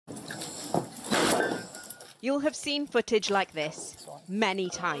You'll have seen footage like this many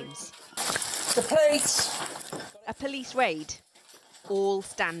times. The police! A police raid, all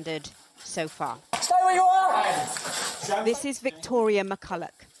standard so far. Stay where you are! This is Victoria McCullough,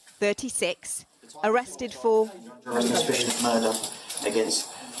 36, arrested for suspicion of murder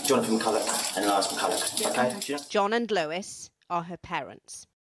against Jonathan McCullough and Lars McCullough. Okay? John and Lois are her parents.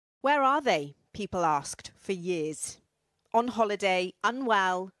 Where are they? People asked for years. On holiday,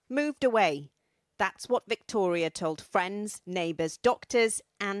 unwell, moved away. That's what Victoria told friends, neighbours, doctors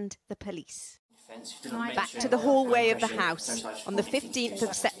and the police. Back to the hallway of the house on the 15th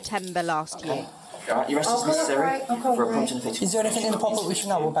of September last year. Alright, your arrest is necessary for a prompt and effective. Is there anything in the pocket we should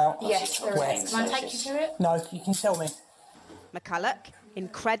know about? Yes, there is. Can I take you to it? No, you can tell me. McCullough,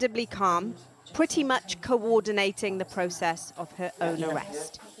 incredibly calm, pretty much coordinating the process of her own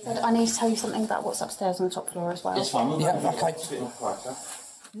arrest. I need to tell you something about what's upstairs on the top floor as well. That's fine. Yeah, okay.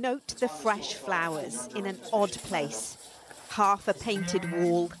 Note the fresh flowers in an odd place. Half a painted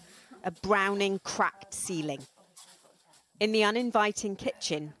wall, a browning, cracked ceiling. In the uninviting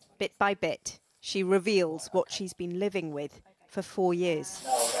kitchen, bit by bit, she reveals what she's been living with for 4 years.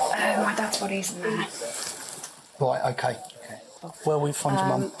 My dad's body's in there. Right, okay. Where we find your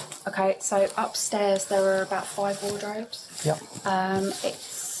mum? Okay, so upstairs there are about 5 wardrobes. Yep.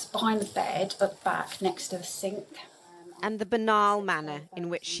 It's behind the bed, at the back, next to the sink. And the banal manner in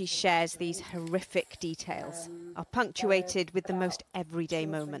which she shares these horrific details are punctuated with the most everyday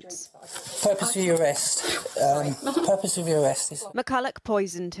moments. Purpose of your arrest. Purpose of your arrest is... McCullough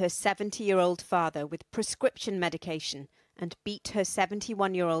poisoned her 70-year-old father with prescription medication and beat her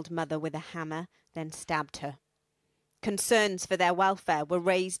 71-year-old mother with a hammer, then stabbed her. Concerns for their welfare were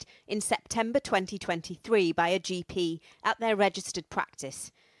raised in September 2023 by a GP at their registered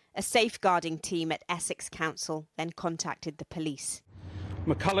practice. A safeguarding team at Essex Council then contacted the police.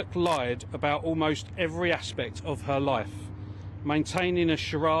 McCullough lied about almost every aspect of her life, maintaining a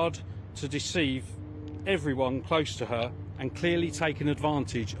charade to deceive everyone close to her and clearly taking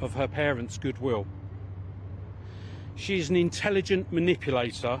advantage of her parents' goodwill. She is an intelligent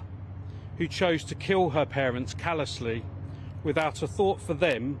manipulator who chose to kill her parents callously without a thought for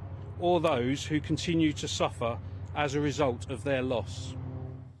them or those who continue to suffer as a result of their loss.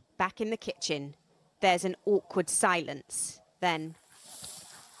 Back in the kitchen, there's an awkward silence. Then...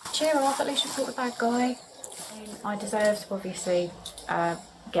 Cheer off, at least you caught the bad guy. I deserve to obviously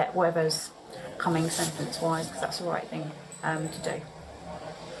get whatever's coming sentence-wise, because that's the right thing to do.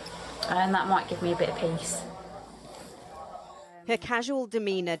 And that might give me a bit of peace. Her casual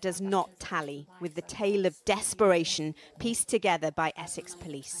demeanour does not tally with the tale of desperation pieced together by Essex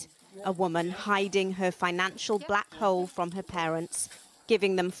Police. A woman hiding her financial black hole from her parents,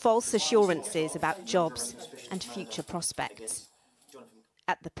 giving them false assurances about jobs and future prospects.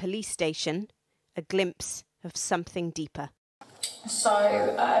 At the police station, a glimpse of something deeper. So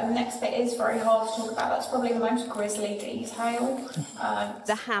the next bit is very hard to talk about. That's probably the most grisly detail.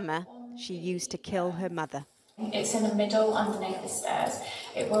 The hammer she used to kill her mother. It's in the middle underneath the stairs.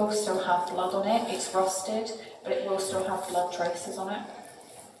 It will still have blood on it. It's rusted, but it will still have blood traces on it.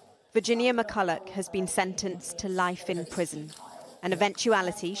 Virginia McCullough has been sentenced to life in prison, an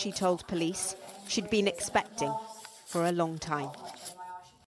eventuality she told police she'd been expecting for a long time.